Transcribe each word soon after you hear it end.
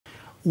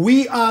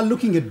we are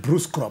looking at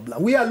Bruce Grobbelaar.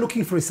 We are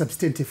looking for a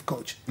substantive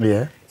coach.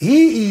 Yeah.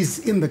 He is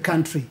in the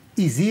country.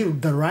 Is he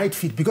the right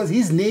fit? Because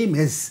his name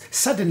has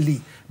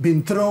suddenly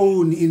been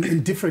thrown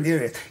in different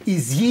areas.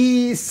 Is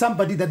he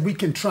somebody that we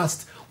can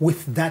trust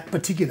with that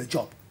particular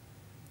job?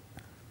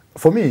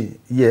 For me,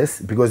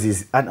 yes, because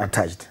he's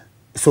unattached.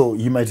 So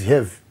you might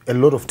have a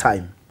lot of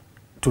time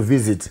to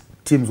visit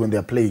teams when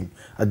they're playing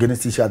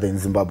against each other in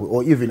Zimbabwe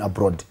or even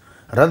abroad,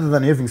 rather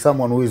than having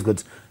someone who has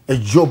got a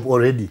job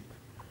already,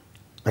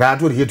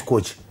 right, or head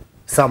coach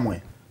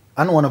somewhere.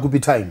 I don't want to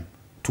give time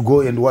to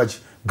go and watch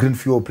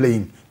Greenfield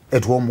playing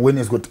at home when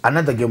he's got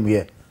another game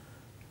here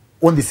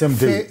on the same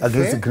day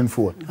against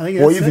Greenfield,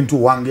 or even to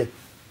Wange.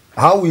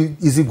 How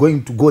is he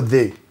going to go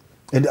there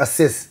and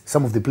assess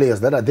some of the players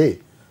that are there?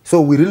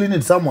 So we really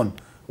need someone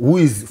who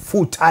is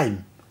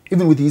full-time,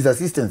 even with his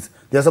assistants.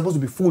 They're supposed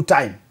to be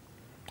full-time,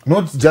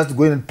 not just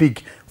going and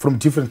pick from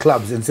different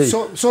clubs and say...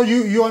 So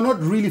you are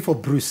not really for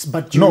Bruce,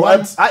 but you no,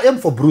 want... I am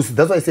for Bruce.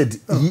 That's why I said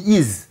he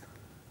is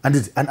and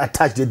is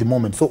unattached at the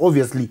moment. So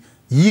obviously,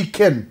 he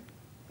can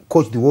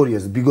coach the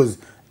Warriors because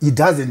he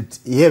doesn't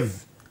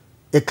have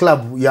a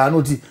club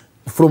not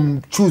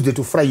from Tuesday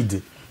to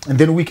Friday, and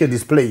then weekend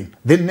is playing.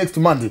 Then next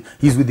Monday,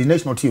 he's with the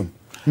national team.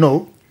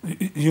 No.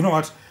 You know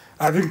what?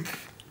 I think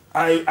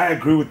I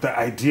agree with the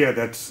idea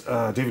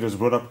that David has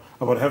brought up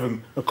about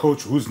having a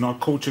coach who's not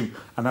coaching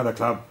another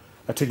club,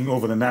 taking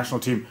over the national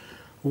team.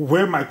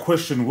 Where my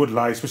question would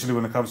lie, especially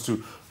when it comes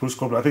to Bruce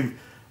Grobbelaar, I think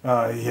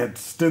he had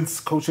stints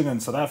coaching in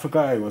South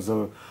Africa. He was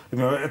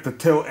at the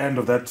tail end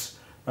of that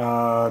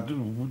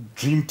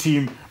dream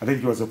team. I think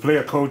he was a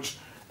player coach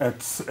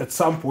at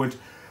some point.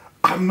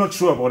 I'm not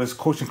sure about his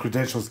coaching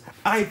credentials.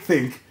 I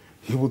think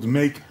he would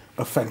make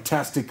a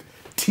fantastic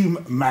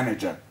team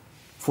manager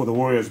for the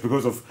Warriors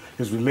because of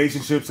his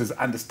relationships, his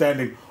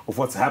understanding of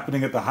what's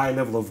happening at the high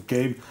level of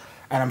game.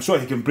 And I'm sure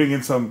he can bring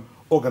in some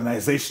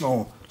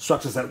organizational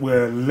structures that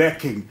we're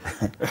lacking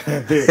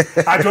there.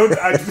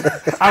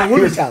 I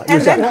wouldn't.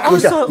 And then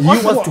also, he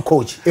wants to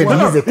coach. And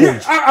he's a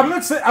coach. I'm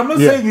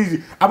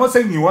not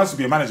saying he wants to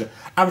be a manager.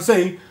 I'm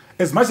saying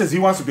as much as he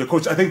wants to be a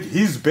coach, I think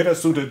he's better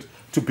suited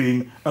to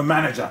being a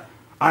manager.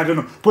 I don't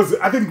know, because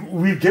I think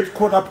we get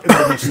caught up in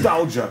the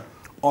nostalgia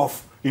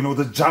of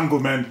the jungle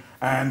man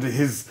and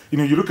his,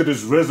 you look at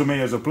his resume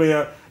as a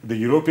player, the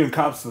European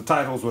Cups, the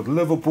titles with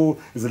Liverpool,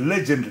 is a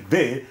legend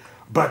there.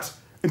 But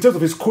in terms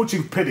of his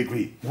coaching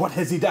pedigree, what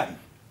has he done?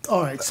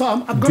 All right, so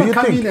I'm going to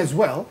come in as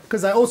well,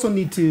 because I also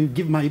need to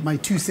give my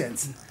 2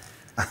 cents.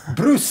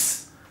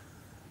 Bruce,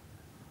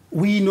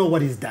 we know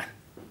what he's done.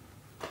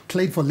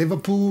 Played for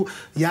Liverpool,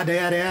 yada,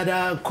 yada,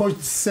 yada,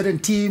 coached certain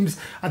teams.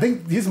 I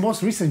think his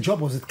most recent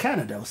job was at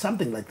Canada or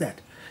something like that.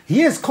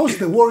 He has coached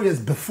the Warriors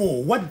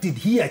before. What did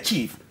he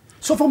achieve?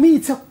 So for me,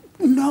 it's a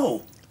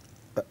no.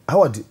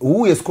 Howard,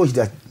 who has coached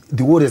that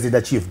the Warriors had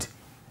achieved?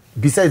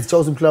 Besides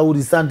Charles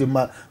Mklaudi, Sandy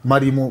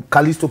Marimo,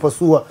 Callisto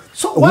Pasua.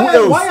 So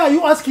why are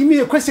you asking me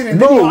a question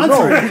and then you're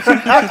answering it?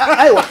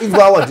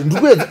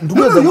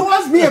 No, you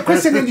asked me a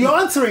question and you're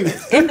answering it.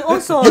 And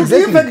also, you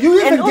even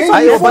gave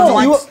me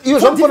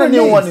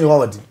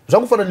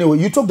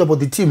you talked about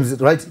the teams,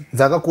 right?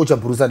 Zaga coach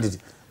Bruce Anditi.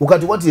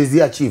 What has he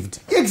achieved?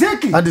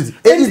 Exactly. And it's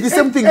the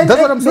same thing.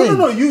 That's what I'm saying.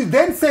 No. You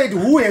then said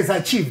who has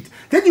achieved.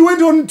 Then you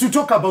went on to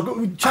talk about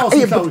Charles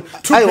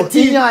Mklaudi took the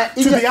team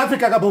to the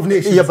Africa Cup of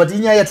Nations. Yeah, but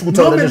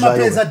Norman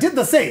Mapeza did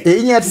the same.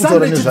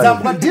 Sandwich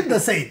Zamba did the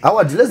same.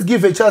 Howard, let's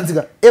give a chance.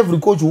 Every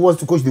coach who wants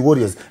to coach the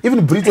Warriors,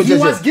 even Brito. He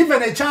was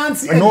given a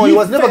chance. No, he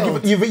was never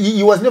given.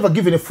 He was never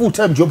given a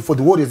full-time job for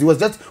the Warriors. He was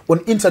just on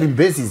interim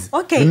basis.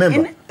 Okay.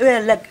 Remember,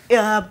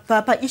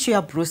 Papa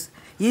issue Bruce.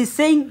 He's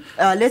saying,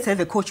 let's have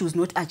a coach who's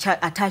not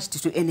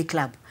attached to any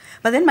club.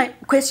 But then my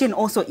question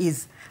also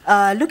is,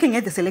 looking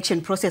at the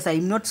selection process,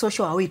 I'm not so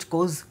sure how it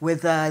goes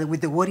with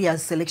the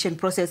Warriors selection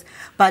process,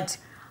 but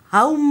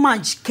how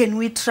much can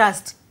we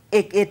trust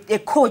a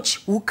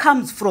coach who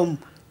comes from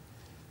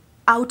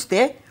out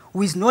there,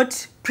 who is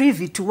not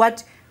privy to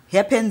what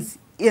happens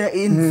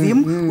in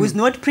Zim, who is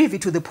not privy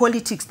to the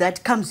politics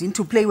that comes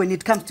into play when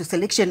it comes to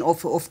selection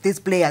of these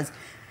players?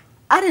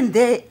 Aren't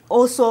there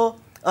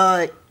also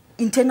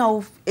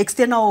internal,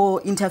 external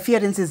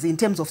interferences in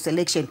terms of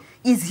selection?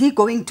 Is he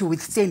going to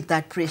withstand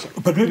that pressure?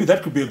 But maybe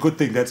that could be a good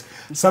thing, that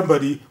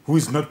somebody who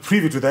is not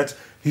privy to that,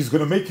 he's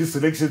going to make his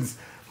selections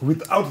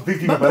without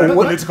thinking about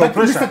political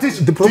pressure.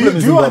 The problem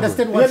is, do you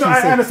understand what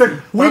I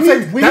understand.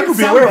 That could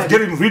be a way of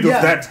getting rid of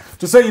that.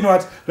 To say,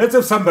 let's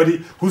have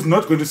somebody who's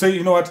not going to say,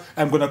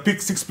 I'm going to pick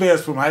 6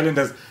 players from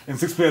Highlanders and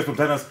 6 players from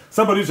Tanners.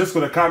 Somebody who's just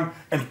going to come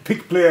and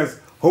pick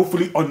players,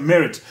 hopefully on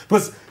merit.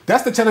 Because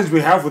that's the challenge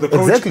we have with a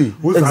coach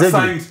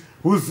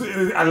who's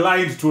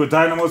aligned to a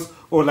Dynamos,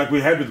 or like we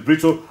had with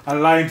Brito,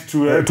 aligned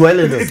to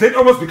it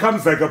almost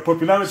becomes like a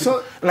popularity,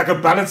 like a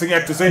balancing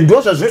act to say.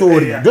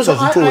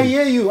 I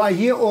hear you. I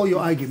hear all your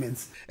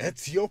arguments.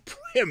 It's your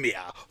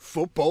premier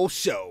football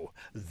show,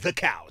 The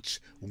Couch,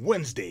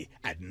 Wednesday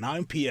at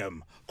 9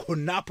 p.m.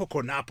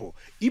 Konapo,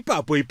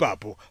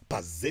 Ipapo,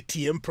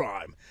 Pazetium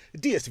Prime,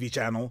 DSV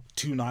channel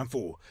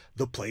 294,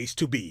 the place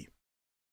to be.